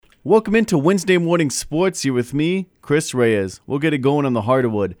Welcome into Wednesday Morning Sports. You're with me, Chris Reyes. We'll get it going on the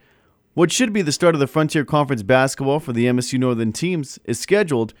hardwood. What should be the start of the Frontier Conference basketball for the MSU Northern teams is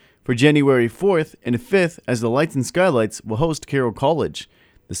scheduled for January 4th and 5th as the Lights and Skylights will host Carroll College.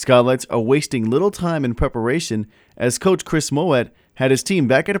 The Skylights are wasting little time in preparation as Coach Chris Moet had his team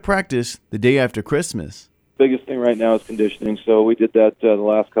back at practice the day after Christmas. Biggest thing right now is conditioning, so we did that the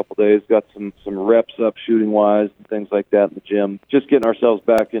last couple of days, got some reps up shooting-wise and things like that in the gym. Just getting ourselves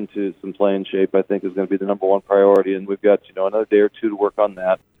back into some playing shape, I think, is going to be the number one priority, and we've got another day or two to work on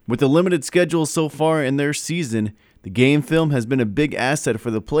that. With a limited schedule so far in their season, the game film has been a big asset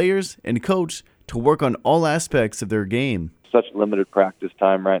for the players and coach to work on all aspects of their game. Such limited practice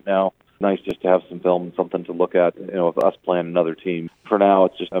time right now. Nice just to have some film and something to look at, of us playing another team. For now,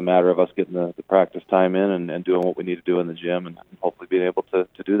 it's just a matter of us getting the practice time in and doing what we need to do in the gym and hopefully being able to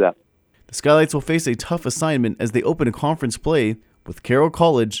do that. The Skylights will face a tough assignment as they open a conference play with Carroll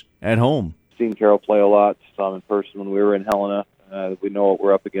College at home. Seen Carroll play a lot, saw them in person when we were in Helena. We know what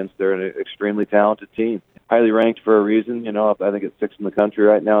we're up against. They're an extremely talented team. Highly ranked for a reason. I think it's sixth in the country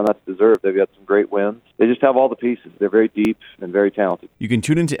right now, and that's deserved. They've got some great wins. They just have all the pieces. They're very deep and very talented. You can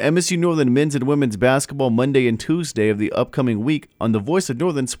tune into MSU Northern men's and women's basketball Monday and Tuesday of the upcoming week on the Voice of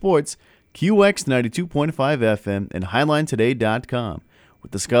Northern Sports, QX 92.5 FM, and HighlineToday.com,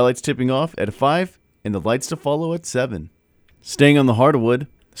 with the Skylights tipping off at 5 and the Lights to follow at 7. Staying on the hardwood,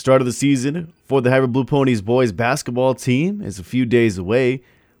 the start of the season for the Havre Blue Ponies boys basketball team is a few days away.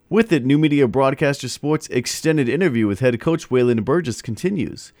 With it, New Media Broadcaster Sports' extended interview with head coach Waylon Burgess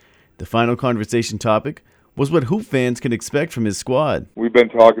continues. The final conversation topic was what Hoop fans can expect from his squad. We've been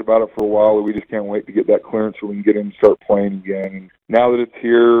talking about it for a while. We just can't wait to get that clearance so we can get in and start playing again. And now that it's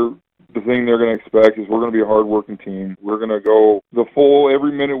here, the thing they're going to expect is we're going to be a hard-working team. We're going to go the full,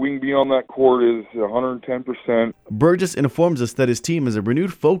 every minute we can be on that court is 110%. Burgess informs us that his team has a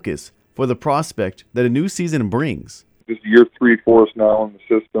renewed focus for the prospect that a new season brings. This is year 3 for us now in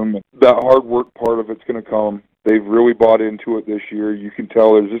the system. And that hard work part of it's going to come. They've really bought into it this year. You can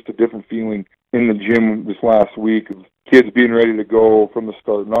tell there's just a different feeling in the gym this last week of kids being ready to go from the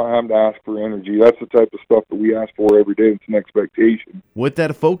start, not having to ask for energy. That's the type of stuff that we ask for every day. It's an expectation. With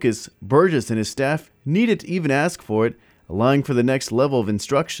that focus, Burgess and his staff needed to even ask for it, allowing for the next level of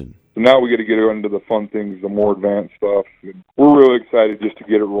instruction. So now we got to get into the fun things, the more advanced stuff. And we're really excited just to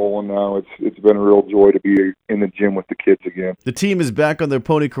get it rolling now. It's been a real joy to be in the gym with the kids again. The team is back on their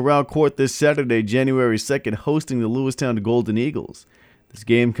Pony Corral court this Saturday, January 2nd, hosting the Lewistown Golden Eagles. This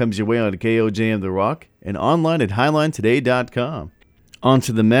game comes your way on KOJM The Rock and online at HighlineToday.com. On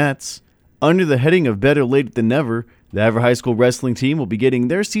to the mats. Under the heading of Better Late Than Never, the Havre High School wrestling team will be getting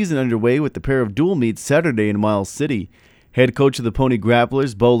their season underway with the pair of dual meets Saturday in Miles City. Head coach of the Pony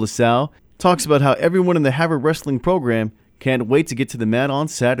Grapplers, Bo LaSalle, talks about how everyone in the Havre wrestling program can't wait to get to the mat on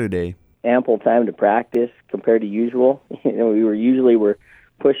Saturday. Ample time to practice compared to usual. We're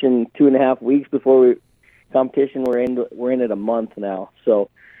pushing 2.5 weeks before competition. We're in it a month now. So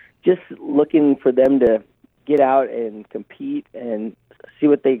just looking for them to get out and compete and see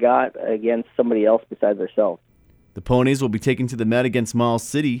what they got against somebody else besides themselves. The Ponies will be taken to the mat against Miles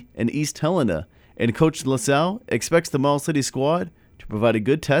City and East Helena, and Coach LaSalle expects the Miles City squad to provide a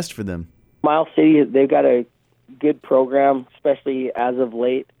good test for them. Miles City, they've got a good program, especially as of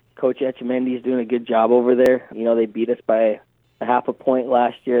late. Coach Etchemendy is doing a good job over there. They beat us by a half a point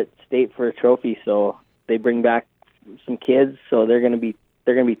last year at state for a trophy, so they bring back some kids, so they're going to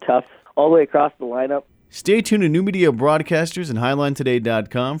be tough all the way across the lineup. Stay tuned to New Media Broadcasters and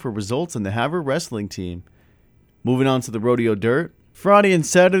HighlineToday.com for results on the Havre wrestling team. Moving on to the rodeo dirt. Friday and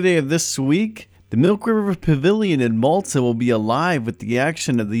Saturday of this week, the Milk River Pavilion in Malta will be alive with the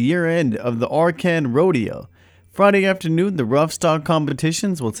action of the year-end of the Arkan Rodeo. Friday afternoon, the rough stock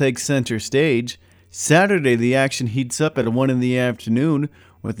competitions will take center stage. Saturday, the action heats up at 1 in the afternoon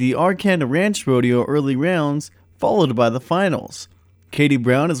with the Arkan Ranch Rodeo early rounds, followed by the finals. Katie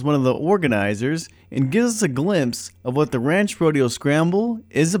Brown is one of the organizers and gives us a glimpse of what the Ranch Rodeo Scramble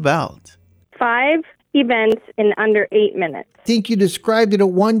is about. 5 events in under 8 minutes. I think you described it at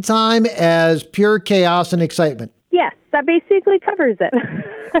one time as pure chaos and excitement. Yes, that basically covers it.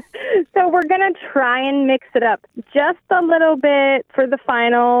 So we're going to try and mix it up just a little bit for the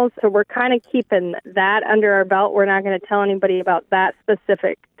finals. So we're kind of keeping that under our belt. We're not going to tell anybody about that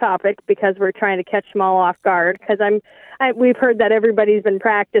specific topic because we're trying to catch them all off guard because we've heard that everybody's been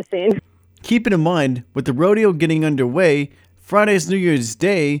practicing. Keeping in mind, with the rodeo getting underway, Friday's New Year's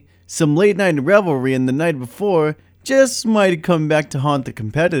Day, some late-night revelry in the night before just might come back to haunt the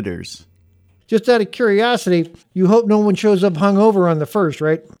competitors. Just out of curiosity, you hope no one shows up hungover on the first,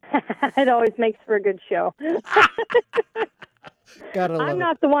 right? It always makes for a good show. Gotta love I'm it.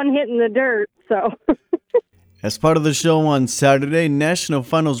 not the one hitting the dirt, so. As part of the show on Saturday, National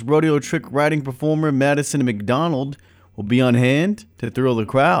Finals rodeo trick riding performer Madison McDonald will be on hand to thrill the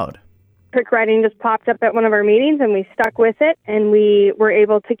crowd. Trick riding just popped up at one of our meetings, and we stuck with it, and we were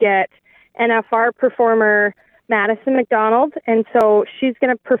able to get NFR performer Madison McDonald, and so she's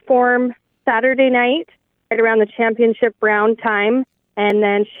going to perform Saturday night right around the championship round time, and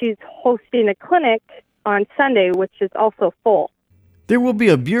then she's hosting a clinic on Sunday, which is also full. There will be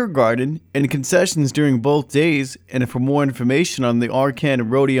a beer garden and concessions during both days, and for more information on the Arcan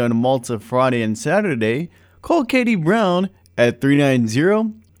Rodeo in Malta Friday and Saturday, call Katie Brown at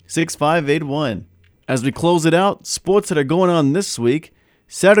 390-6581. As we close it out, sports that are going on this week.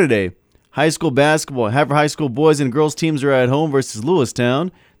 Saturday, high school basketball. Havre High School boys and girls teams are at home versus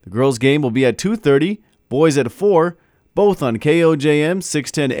Lewistown. The girls game will be at 2:30, boys at 4, both on KOJM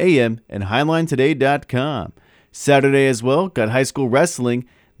 610 AM and HighlineToday.com. Saturday as well, got high school wrestling.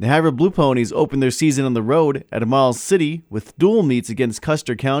 The Havre Blue Ponies open their season on the road at Miles City with dual meets against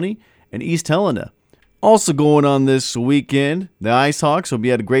Custer County and East Helena. Also going on this weekend, the Ice Hawks will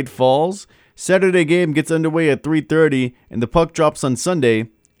be at Great Falls. Saturday game gets underway at 3:30 and the puck drops on Sunday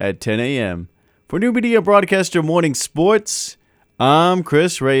at 10 a.m. For New Media Broadcaster Morning Sports, I'm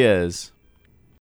Chris Reyes.